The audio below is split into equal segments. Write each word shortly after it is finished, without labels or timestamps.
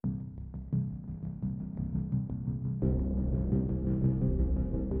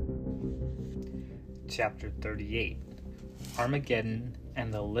Chapter 38, Armageddon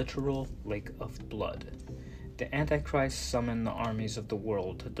and the Literal Lake of Blood. The Antichrist summoned the armies of the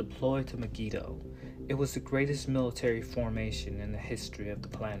world to deploy to Megiddo. It was the greatest military formation in the history of the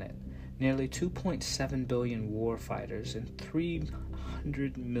planet. Nearly 2.7 billion warfighters and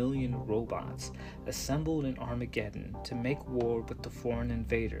 300 million robots assembled in Armageddon to make war with the foreign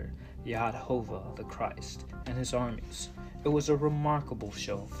invader, Yahovah the Christ, and his armies. It was a remarkable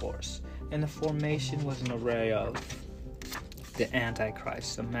show of force, and the formation was an array of the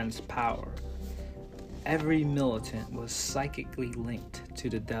Antichrist's immense power. Every militant was psychically linked to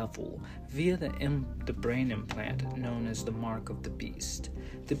the devil via the brain implant known as the Mark of the Beast.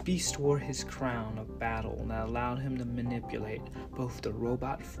 The Beast wore his crown of battle that allowed him to manipulate both the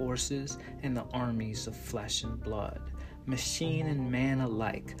robot forces and the armies of flesh and blood. Machine and man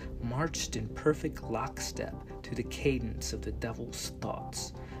alike marched in perfect lockstep to the cadence of the devil's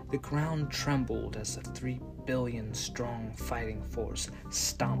thoughts. The ground trembled as the 3 billion strong fighting force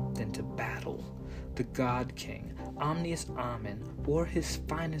stomped into battle. The God King, Omnius Amen, wore his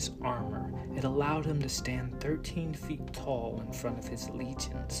finest armor. It allowed him to stand 13 feet tall in front of his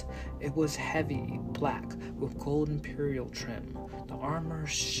legions. It was heavy, black, with gold imperial trim. The armor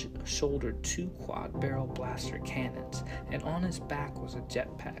shouldered 2 quad-barrel blaster cannons, and on his back was a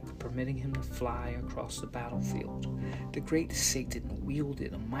jetpack, permitting him to fly across the battlefield. The great Satan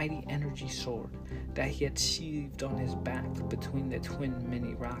wielded a mighty energy sword that he had sheathed on his back between the twin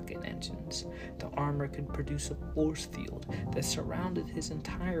mini-rocket engines. The armor could produce a force field that surrounded his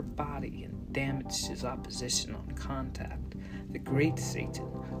entire body and damaged his opposition on contact. The great Satan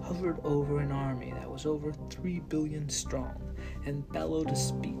hovered over an army that was over 3 billion strong and bellowed a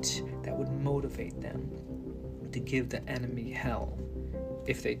speech that would motivate them to give the enemy hell.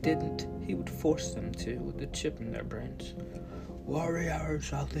 If they didn't, he would force them to with the chip in their brains.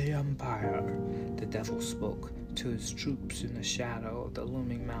 "Warriors of the Empire," the devil spoke to his troops in the shadow of the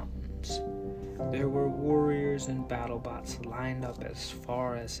looming mountains. There were warriors and battlebots lined up as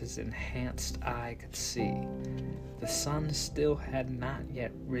far as his enhanced eye could see. The sun still had not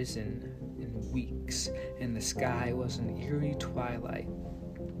yet risen in weeks, and the sky was an eerie twilight.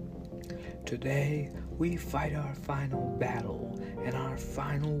 "Today, we fight our final battle and our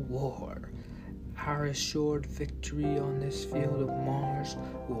final war. Our assured victory on this field of Mars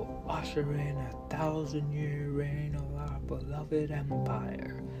will usher in a 1,000-year reign of our beloved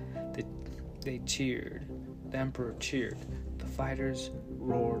empire." They cheered. The emperor cheered. The fighters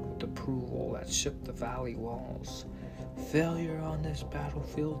roared with approval that shook the valley walls. "Failure on this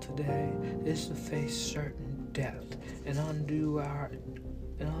battlefield today is to face certain death and undo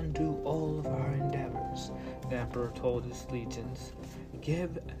all of our endeavors," the emperor told his legions.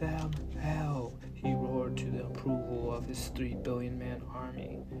 "Give them hell," he roared to the approval of his 3 billion man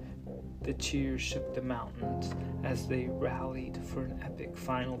army. The cheers shook the mountains as they rallied for an epic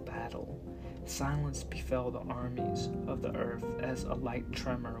final battle. Silence befell the armies of the earth as a light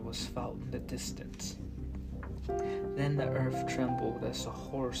tremor was felt in the distance. Then the earth trembled as the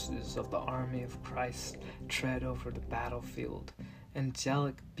horses of the army of Christ tread over the battlefield.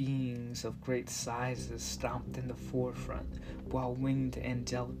 Angelic beings of great sizes stomped in the forefront, while winged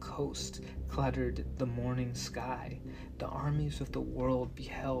angelic hosts cluttered the morning sky. The armies of the world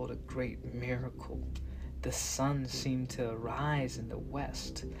beheld a great miracle. The sun seemed to arise in the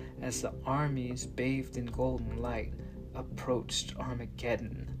west as the armies, bathed in golden light, approached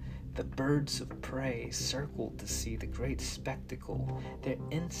Armageddon. The birds of prey circled to see the great spectacle. Their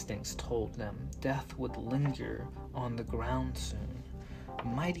instincts told them death would linger on the ground soon. A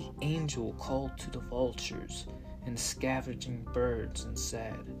mighty angel called to the vultures and scavenging birds and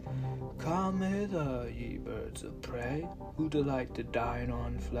said, "Come hither, ye birds of prey, who delight to dine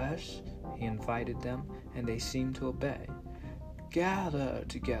on flesh." He invited them, and they seemed to obey. "Gather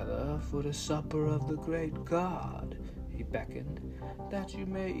together for the supper of the great God," he beckoned, "that you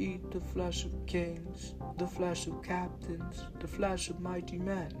may eat the flesh of kings, the flesh of captains, the flesh of mighty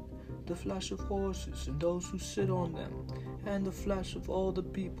men, the flesh of horses and those who sit on them, and the flesh of all the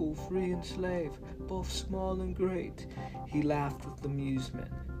people, free and slave, both small and great." He laughed with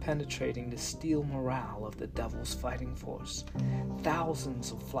amusement, penetrating the steel morale of the devil's fighting force.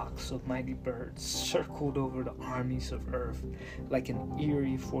 Thousands of flocks of mighty birds circled over the armies of earth like an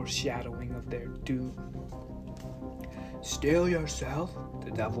eerie foreshadowing of their doom. "Steel yourself,"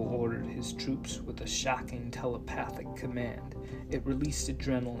 the devil ordered his troops with a shocking telepathic command. It released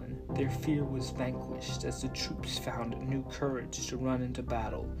adrenaline. Their fear was vanquished as the troops found new courage to run into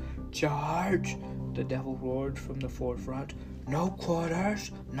battle. "Charge!" the devil roared from the forefront. "No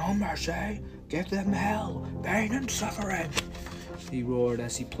quarters, no mercy. Give them hell, pain, and suffering." he roared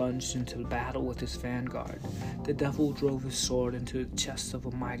as he plunged into battle with his vanguard. The devil drove his sword into the chest of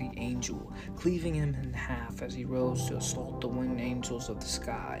a mighty angel, cleaving him in half as he rose to assault the winged angels of the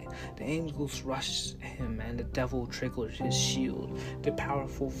sky. The angels rushed him, and the devil triggered his shield. The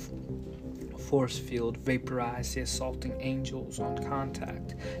powerful force field vaporized the assaulting angels on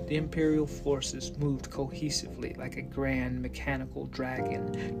contact. The Imperial forces moved cohesively like a grand mechanical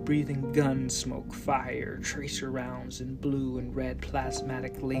dragon, breathing gun smoke, fire, tracer rounds, and blue and red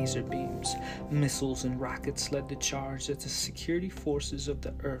plasmatic laser beams. Missiles and rockets led the charge as the security forces of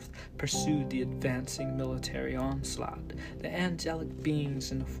the Earth pursued the advancing military onslaught. The angelic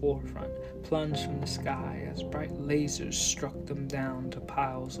beings in the forefront plunged from the sky as bright lasers struck them down to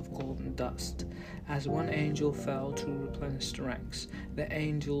piles of golden dust. As one angel fell to replenish the ranks, the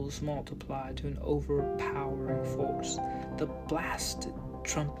angels multiplied to an overpowering force. They blasted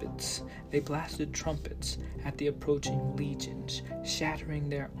trumpets at the approaching legions, shattering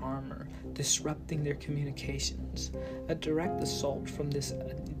their armor, disrupting their communications. A direct assault from this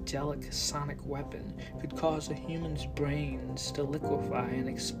angelic sonic weapon could cause a human's brains to liquefy and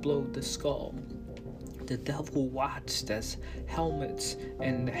explode the skull. The devil watched as helmets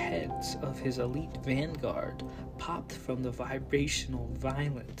and the heads of his elite vanguard popped from the vibrational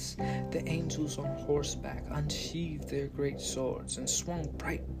violence. The angels on horseback unsheathed their great swords and swung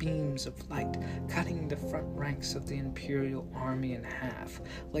bright beams of light, cutting the front ranks of the Imperial army in half.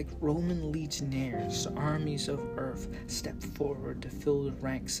 Like Roman legionnaires, the armies of Earth stepped forward to fill the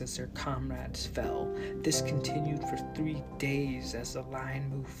ranks as their comrades fell. This continued for 3 days as the line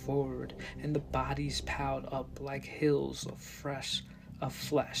moved forward, and the bodies piled up like hills of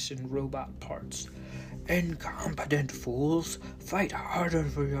flesh and robot parts. "Incompetent fools! Fight harder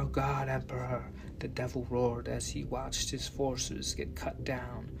for your God, Emperor!" the devil roared as he watched his forces get cut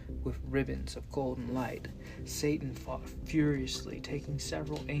down with ribbons of golden light. Satan fought furiously, taking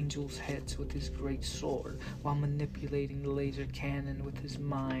several angels' heads with his great sword, while manipulating the laser cannon with his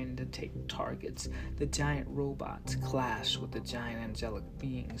mind to take targets. The giant robots clashed with the giant angelic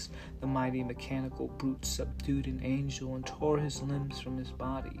beings. The mighty mechanical brute subdued an angel and tore his limbs from his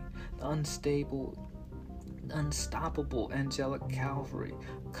body. The unstoppable angelic cavalry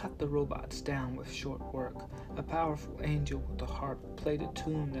cut the robots down with short work. A powerful angel with a harp played a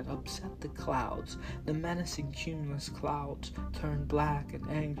tune that upset the clouds. The menacing cumulus clouds turned black and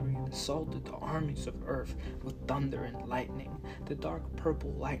angry and assaulted the armies of Earth with thunder and lightning. The dark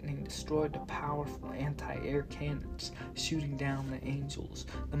purple lightning destroyed the powerful anti-air cannons, shooting down the angels.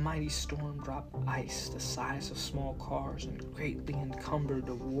 The mighty storm dropped ice the size of small cars and greatly encumbered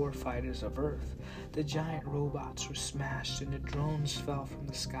the warfighters of Earth. The giant robots were smashed and the drones fell from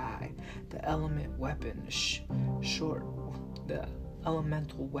the sky. The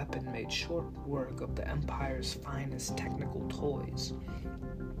elemental weapon made short work of the Empire's finest technical toys.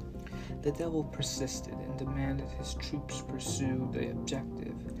 The devil persisted and demanded his troops pursue the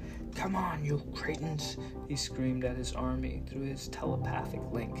objective. "Come on, you cretins!" he screamed at his army through his telepathic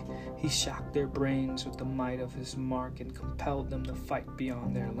link. He shocked their brains with the might of his mark and compelled them to fight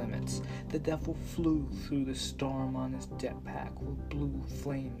beyond their limits. The devil flew through the storm on his jetpack with blue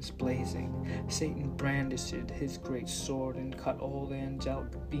flames blazing. Satan brandished his great sword and cut all the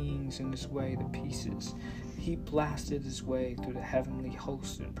angelic beings in his way to pieces. He blasted his way through the heavenly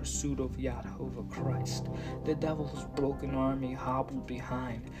host in pursuit of Yahovah Christ. The devil's broken army hobbled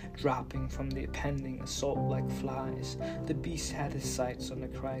behind, dropping from the impending assault like flies. The beast had his sights on the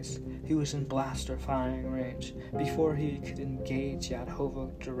Christ. He was in blaster firing range. Before he could engage,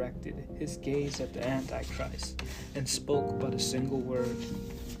 Yahovah directed his gaze at the Antichrist and spoke but a single word.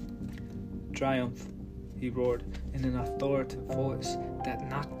 "Triumph," he roared in an authoritative voice that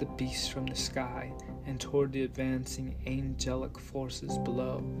knocked the beast from the sky and toward the advancing angelic forces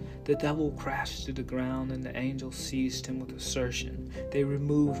below. The devil crashed to the ground and the angels seized him with assertion. They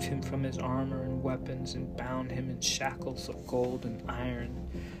removed him from his armor and weapons and bound him in shackles of gold and iron.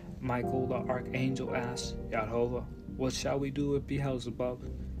 Michael the archangel asked, "Yahovah, what shall we do with Beelzebub?"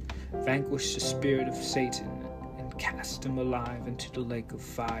 "Vanquish the spirit of Satan and cast him alive into the lake of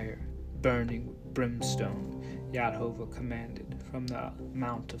fire, burning with brimstone," Yahovah commanded from the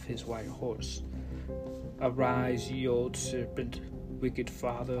mount of his white horse. "Arise, ye old serpent, wicked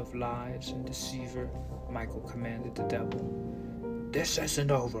father of lies and deceiver," Michael commanded the devil. "This isn't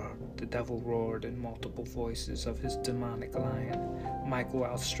over," the devil roared in multiple voices of his demonic lion. Michael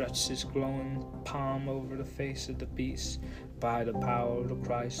outstretched his glowing palm over the face of the beast. "By the power of the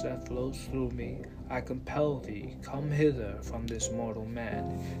Christ that flows through me, I compel thee, come hither from this mortal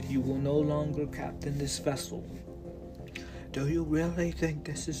man. You will no longer captain this vessel." "Do you really think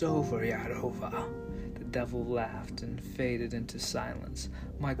this is over, Yahovah?" the devil laughed and faded into silence.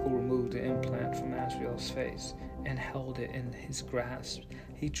 Michael removed the implant from Azrael's face and held it in his grasp.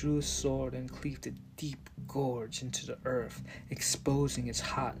 He drew his sword and cleaved a deep gorge into the earth, exposing its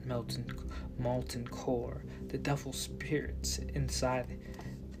hot, molten core. The devil's spirit inside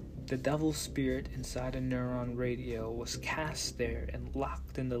a neuron radio was cast there and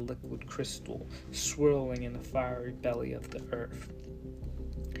locked in the liquid crystal, swirling in the fiery belly of the earth.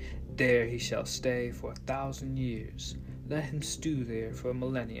 There he shall stay for 1,000 years. Let him stew there for a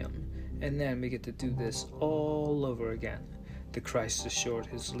millennium, and then we get to do this all over again, the Christ assured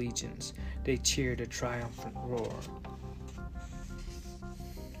his legions. They cheered a triumphant roar.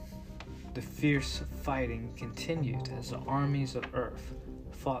 The fierce fighting continued as the armies of earth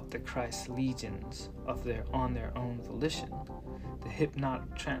fought the Christ's legions on their own volition. The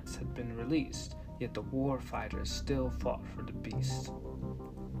hypnotic trance had been released, yet the war fighters still fought for the beast.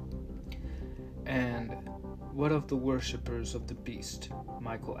 And what of the worshippers of the beast?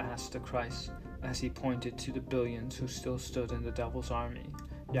 Michael asked the Christ as he pointed to the billions who still stood in the devil's army.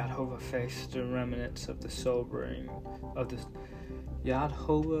 Yahovah faced the remnants of the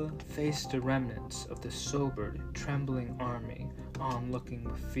sobered, trembling army, onlooking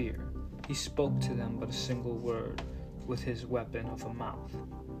with fear. He spoke to them but a single word with his weapon of a mouth.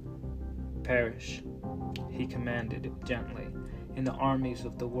 Perish, he commanded gently, and the armies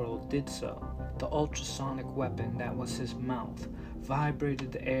of the world did so. The ultrasonic weapon that was his mouth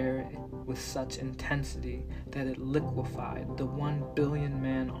vibrated the air with such intensity that it liquefied the 1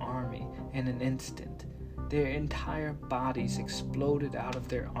 billion-man army in an instant. Their entire bodies exploded out of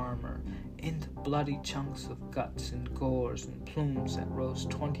their armor into bloody chunks of guts and gores and plumes that rose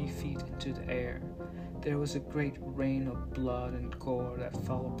 20 feet into the air. There was a great rain of blood and gore that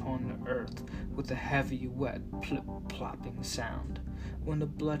fell upon the earth with a heavy, wet, plip-plopping sound. When the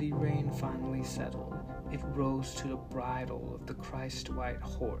bloody rain finally settled, it rose to the bridle of the Christ-white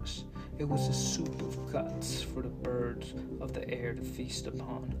horse. It was a soup of guts for the birds of the air to feast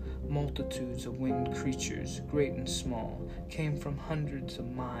upon. Multitudes of winged creatures, great and small, came from hundreds of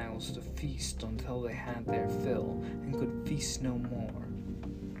miles to feast until they had their fill and could feast no more.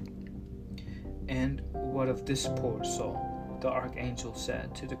 And what of this poor soul? The archangel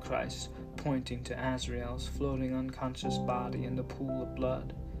said to the Christ, pointing to Azrael's floating unconscious body in the pool of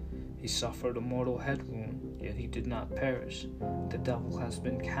blood. He suffered a mortal head wound, yet he did not perish. The devil has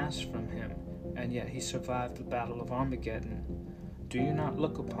been cast from him, and yet he survived the battle of Armageddon. Do you not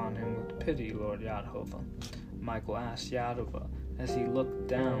look upon him with pity, Lord Yahovah? Michael asked Yahovah as he looked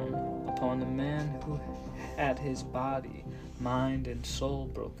down upon the man who had his body, mind, and soul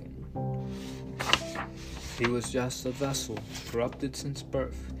broken. He was just a vessel, corrupted since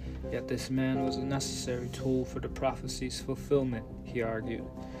birth, yet this man was a necessary tool for the prophecy's fulfillment, he argued.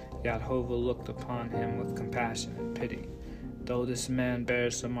 Yahovah looked upon him with compassion and pity. Though this man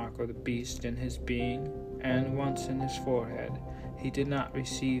bears the mark of the beast in his being, and once in his forehead, he did not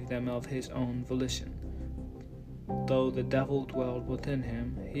receive them of his own volition. Though the devil dwelled within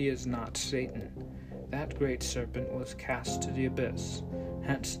him, he is not Satan. That great serpent was cast to the abyss.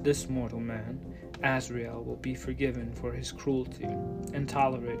 Hence this mortal man, Azrael, will be forgiven for his cruelty and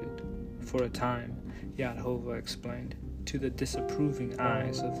tolerated for a time, Yahovah explained, to the disapproving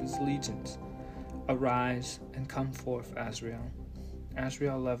eyes of his legions. Arise and come forth, Azrael.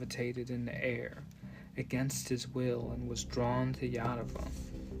 Azrael levitated in the air against his will and was drawn to Yahovah.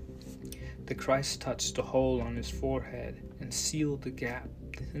 The Christ touched the hole on his forehead and sealed the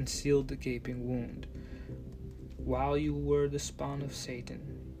gaping wound. While you were the spawn of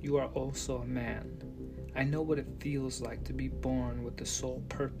Satan, you are also a man. I know what it feels like to be born with the sole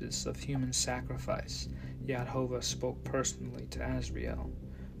purpose of human sacrifice. Yahovah spoke personally to Azrael.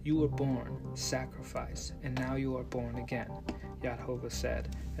 You were born, sacrifice, and now you are born again, Yahovah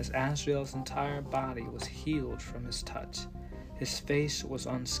said, as Azrael's entire body was healed from his touch. His face was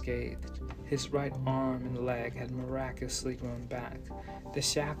unscathed. His right arm and leg had miraculously grown back. The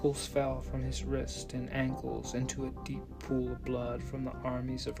shackles fell from his wrists and ankles into a deep pool of blood from the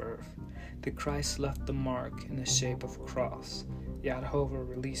armies of earth. The Christ left the mark in the shape of a cross. Yahovah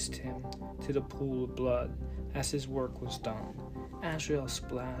released him to the pool of blood as his work was done. Azrael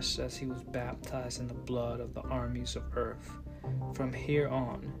splashed as he was baptized in the blood of the armies of earth. From here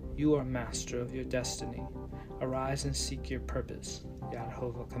on, you are master of your destiny. Arise and seek your purpose,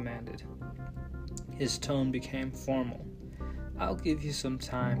 Yahovah commanded. His tone became formal. I'll give you some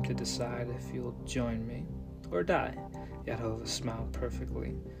time to decide if you'll join me or die. Yahovah smiled,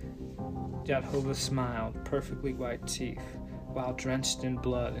 perfectly white teeth, while drenched in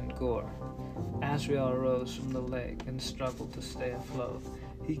blood and gore. Azrael arose from the lake and struggled to stay afloat.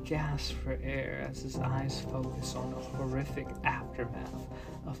 He gasped for air as his eyes focused on the horrific aftermath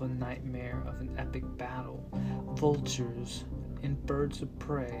of a nightmare of an epic battle. Vultures and birds of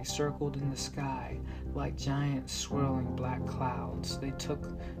prey circled in the sky like giant swirling black clouds. They took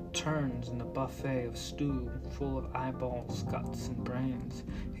turns in the buffet of stew full of eyeballs, guts, and brains.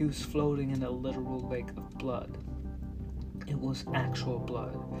 He was floating in a literal lake of blood. It was actual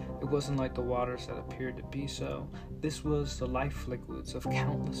blood. It wasn't like the waters that appeared to be so. This was the life liquids of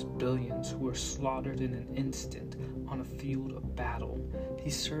countless billions who were slaughtered in an instant on a field of battle. He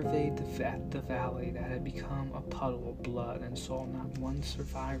surveyed the valley that had become a puddle of blood and saw not one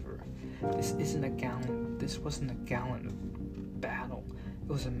survivor. This wasn't a gallant battle. It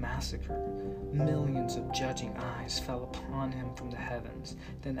was a massacre. Millions of judging eyes fell upon him from the heavens.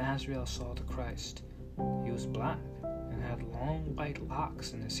 Then Azrael saw the Christ. He was black and had long white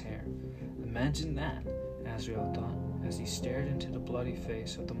locks in his hair. Imagine that, Azrael thought, as he stared into the bloody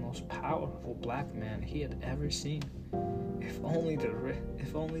face of the most powerful black man he had ever seen. If only the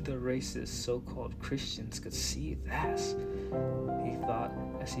racist so-called Christians could see this, he thought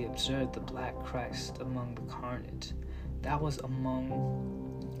as he observed the black Christ among the carnage. That was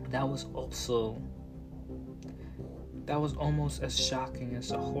almost as shocking as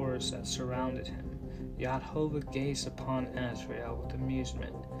the horrors that surrounded him. Yahovah gazed upon Azrael with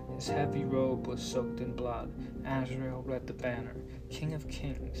amusement. His heavy robe was soaked in blood. Azrael read the banner, King of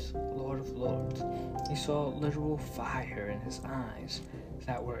Kings, Lord of Lords. He saw literal fire in his eyes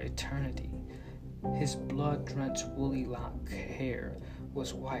that were eternity. His blood-drenched woolly lock hair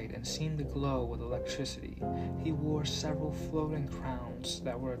was white and seemed to glow with electricity. He wore several floating crowns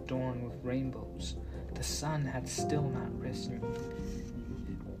that were adorned with rainbows. The sun had still not risen.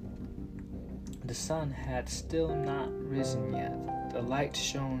 The sun had still not risen yet. The light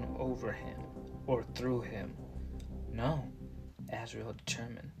shone over him, or through him. No, Azrael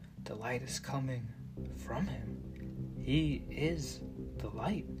determined, the light is coming from him. He is the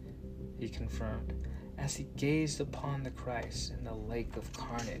light, he confirmed. As he gazed upon the Christ in the lake of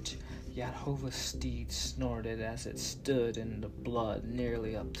carnage, Yahovah's steed snorted as it stood in the blood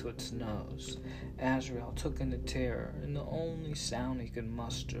nearly up to its nose. Azrael took in the terror, and the only sound he could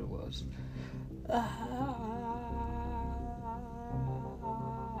muster was,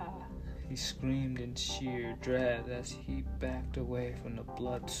 He screamed in sheer dread as he backed away from the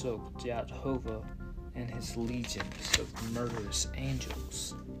blood-soaked Yahovah and his legions of murderous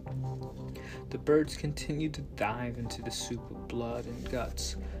angels. The birds continued to dive into the soup of blood and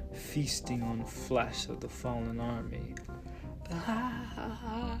guts, feasting on flesh of the fallen army.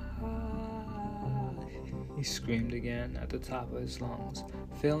 He screamed again at the top of his lungs,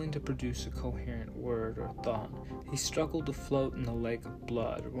 failing to produce a coherent word or thought. He struggled to float in the lake of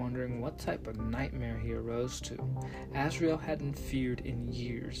blood, wondering what type of nightmare he arose to. Azrael hadn't feared in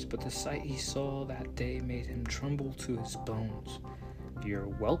years, but the sight he saw that day made him tremble to his bones. "You're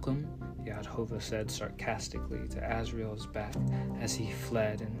welcome," Yahovah said sarcastically to Azrael's back as he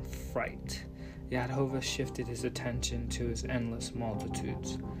fled in fright. Yahovah shifted his attention to his endless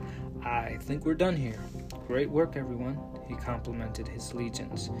multitudes. "I think we're done here. Great work, everyone," he complimented his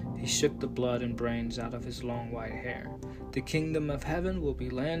legions. He shook the blood and brains out of his long white hair. "The kingdom of heaven will be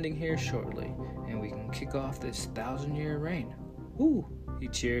landing here shortly, and we can kick off this 1,000-year reign. Woo!" He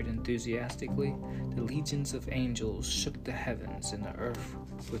cheered enthusiastically. The legions of angels shook the heavens and the earth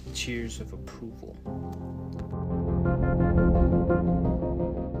with cheers of approval.